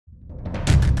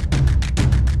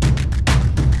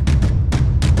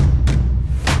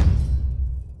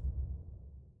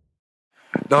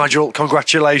Nigel,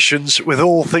 congratulations. With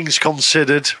all things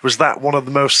considered, was that one of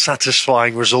the most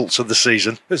satisfying results of the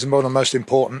season? It was one of the most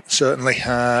important, certainly.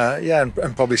 And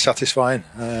probably satisfying.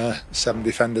 7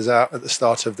 defenders out at the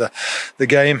start of the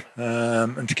game.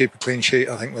 And to keep a clean sheet,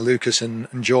 I think with Lucas and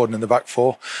Jordan in the back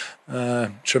four.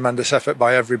 Tremendous effort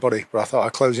by everybody. But I thought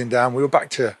our closing down, we were back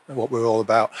to what we were all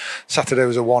about. Saturday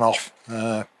was a one-off.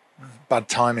 Bad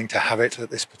timing to have it at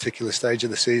this particular stage of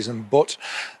the season, but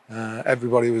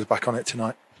everybody was back on it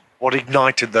tonight. What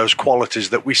ignited those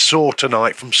qualities that we saw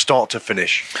tonight from start to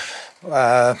finish?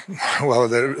 Well,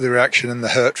 the reaction and the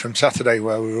hurt from Saturday,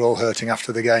 where we were all hurting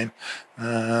after the game,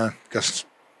 because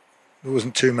there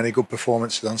wasn't too many good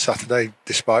performances on Saturday,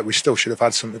 despite we still should have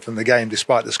had something from the game,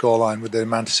 despite the scoreline with the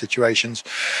amount of situations.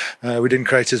 We didn't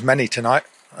create as many tonight.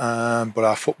 But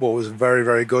our football was very,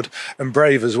 very good and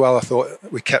brave as well. I thought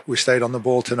we stayed on the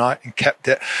ball tonight and kept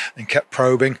it and kept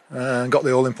probing and got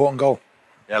the all-important goal.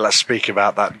 Yeah, let's speak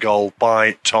about that goal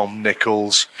by Tom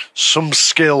Nichols. Some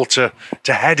skill to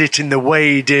head it in the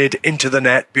way he did into the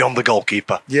net beyond the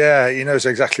goalkeeper. Yeah, he knows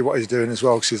exactly what he's doing as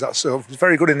well, because that's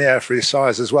very good in the air for his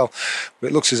size as well. But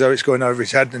it looks as though it's going over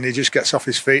his head and he just gets off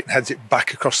his feet and heads it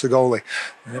back across the goalie.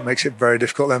 And it makes it very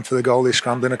difficult then for the goalie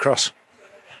scrambling across.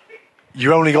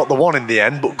 You only got the one in the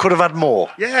end, but could have had more.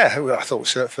 Yeah, I thought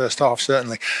first half,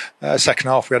 certainly. Second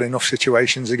half, we had enough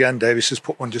situations again. Davis has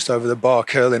put one just over the bar,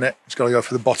 curling it. It's got to go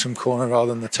for the bottom corner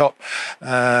rather than the top.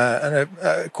 And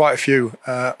quite a few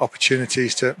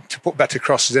opportunities to put better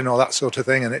crosses in, all that sort of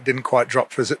thing, and it didn't quite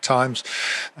drop for us at times.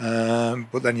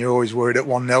 But then you're always worried at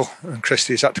 1-0, and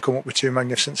Christie's had to come up with 2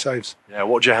 magnificent saves. Yeah,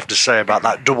 what do you have to say about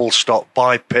that double stop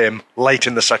by Pim late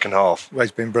in the second half? Well,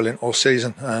 he's been brilliant all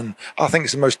season, and I think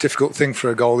it's the most difficult thing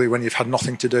for a goalie when you've had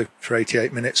nothing to do for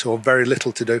 88 minutes or very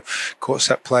little to do. Caught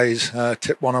set plays,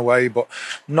 tipped one away, but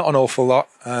not an awful lot,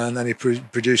 and then he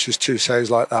produces 2 saves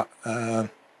like that.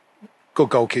 Good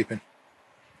goalkeeping.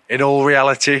 In all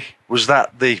reality, was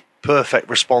that the perfect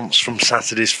response from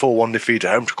Saturday's 4-1 defeat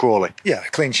at home to Crawley? Yeah,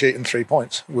 clean sheet and 3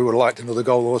 points. We would have liked another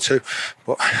goal or 2,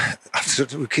 but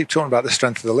we keep talking about the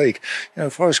strength of the league.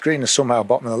 Forest Green is somehow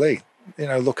bottom of the league.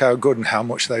 Look how good and how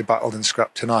much they battled and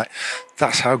scrapped tonight.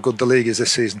 That's how good the league is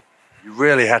this season. You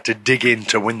really had to dig in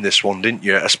to win this one, didn't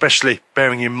you? Especially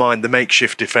bearing in mind the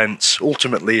makeshift defence.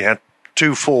 Ultimately, you had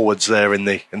 2 forwards there in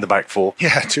the back four.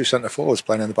 Yeah, 2 centre forwards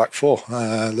playing in the back four.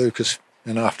 Lucas,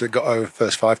 after it got over the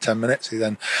first 5-10 minutes, he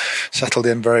then settled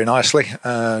in very nicely.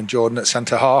 Jordan at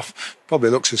centre half probably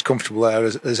looks as comfortable there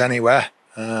as anywhere.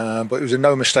 But it was a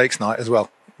no mistakes night as well.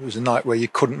 It was a night where you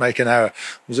couldn't make an error.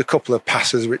 There was a couple of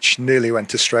passes which nearly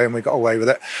went astray and we got away with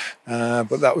it.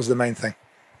 But that was the main thing.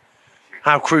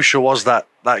 How crucial was that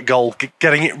goal,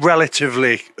 getting it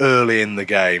relatively early in the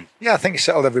game? Yeah, I think it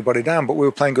settled everybody down, but we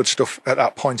were playing good stuff at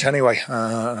that point anyway.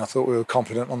 And I thought we were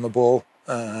confident on the ball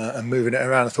and moving it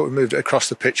around. I thought we moved it across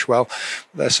the pitch well.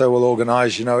 They're so well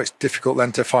organised, it's difficult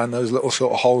then to find those little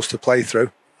sort of holes to play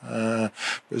through. It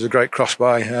was a great cross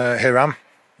by Hiram,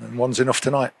 and one's enough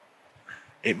tonight.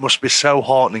 It must be so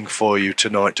heartening for you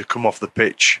tonight to come off the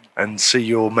pitch and see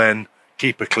your men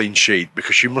keep a clean sheet,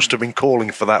 because you must have been calling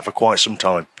for that for quite some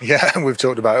time. Yeah, we've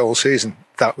talked about it all season.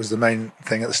 That was the main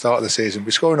thing at the start of the season.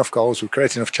 We score enough goals, we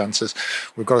create enough chances.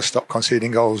 We've got to stop conceding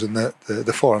goals, and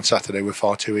the 4 on Saturday were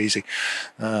far too easy.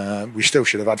 We still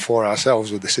should have had 4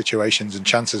 ourselves with the situations and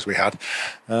chances we had.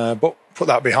 But put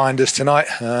that behind us tonight.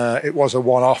 It was a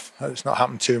one-off. It's not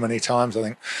happened too many times. I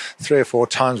think 3 or 4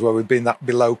 times where we've been that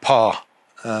below par.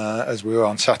 As we were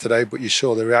on Saturday, but you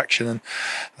saw the reaction, and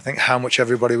I think how much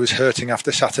everybody was hurting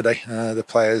after Saturday. The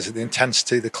players, the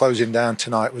intensity, the closing down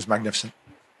tonight was magnificent.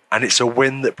 And it's a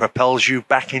win that propels you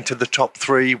back into the top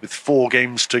 3 with 4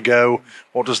 games to go.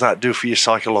 What does that do for you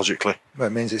psychologically? Well,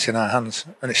 it means it's in our hands,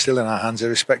 and it's still in our hands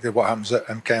irrespective of what happens at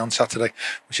MK on Saturday,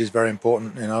 which is very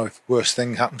important. If worst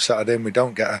thing happens Saturday and we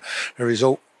don't get a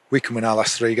result, we can win our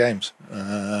last 3 games.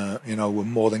 We're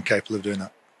more than capable of doing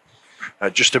that.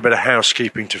 Just a bit of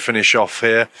housekeeping to finish off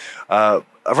here.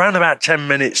 Around about 10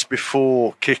 minutes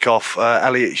before kick-off,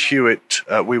 Elliot Hewitt,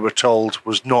 we were told,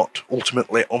 was not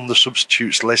ultimately on the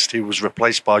substitutes list. He was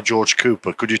replaced by George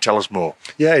Cooper. Could you tell us more?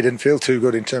 Yeah, he didn't feel too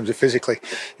good in terms of physically.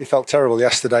 He felt terrible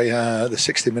yesterday. The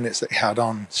 60 minutes that he had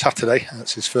on Saturday,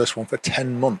 that's his first one for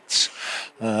 10 months.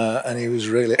 And he was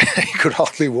really, he could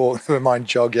hardly walk, never mind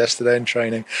jog yesterday in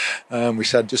training. We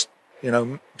said, just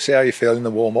see how you feel in the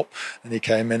warm-up. And he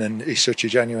came in, and he's such a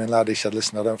genuine lad. He said,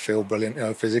 listen, I don't feel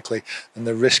brilliant, physically. And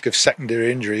the risk of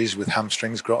secondary injuries with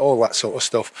hamstrings, all that sort of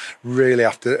stuff, really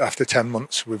after 10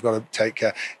 months, we've got to take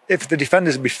care. If the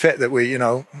defenders would be fit that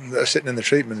that are sitting in the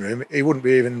treatment room, he wouldn't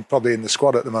be even probably in the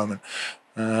squad at the moment.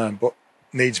 But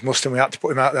needs must, and we had to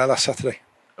put him out there last Saturday.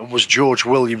 And was George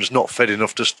Williams not fit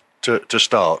enough to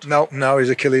start? No, his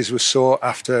Achilles was sore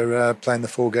after playing the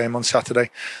full game on Saturday.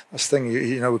 That's the thing,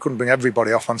 we couldn't bring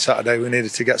everybody off on Saturday. We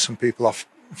needed to get some people off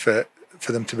for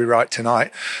them to be right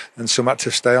tonight, and some had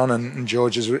to stay on. And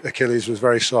George's Achilles was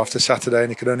very sore after Saturday, and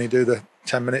he could only do the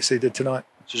 10 minutes he did tonight.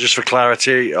 So just for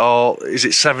clarity, is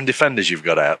it 7 defenders you've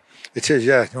got out? It is,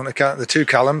 yeah. You want to count the 2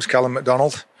 Callums, Callum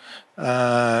MacDonald,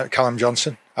 Callum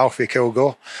Johnson, Alfie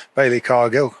Kilgore, Bailey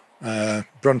Cargill,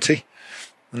 Brunty,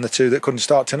 and the 2 that couldn't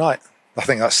start tonight. I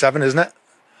think that's 7, isn't it?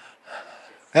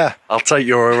 Yeah. I'll take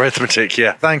your arithmetic,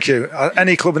 yeah. Thank you.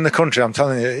 Any club in the country, I'm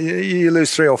telling you, you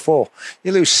lose 3 or 4.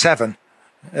 You lose 7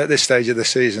 at this stage of the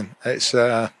season. It's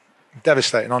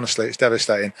devastating, honestly, it's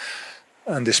devastating.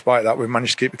 And despite that, we've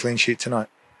managed to keep a clean sheet tonight.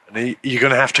 And you're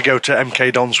going to have to go to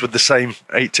MK Dons with the same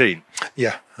 18?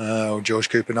 Yeah, George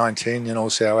Cooper 19, we'll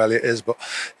see how Elliot is. But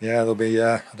yeah, there'll be.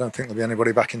 I don't think there'll be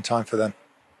anybody back in time for them.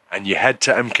 And you head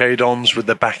to MK Dons with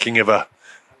the backing of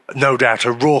no doubt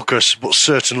a raucous but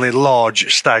certainly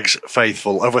large Stags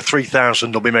faithful. Over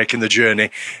 3,000 will be making the journey.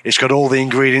 It's got all the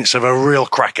ingredients of a real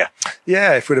cracker.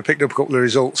 Yeah, if we'd have picked up a couple of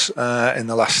results in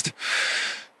the last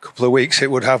couple of weeks,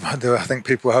 it would have. I think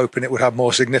people were hoping it would have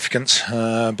more significance,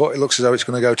 but it looks as though it's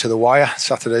going to go to the wire.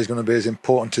 Saturday is going to be as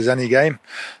important as any game,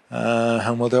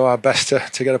 and we'll do our best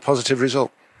to get a positive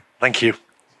result. Thank you.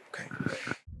 Okay.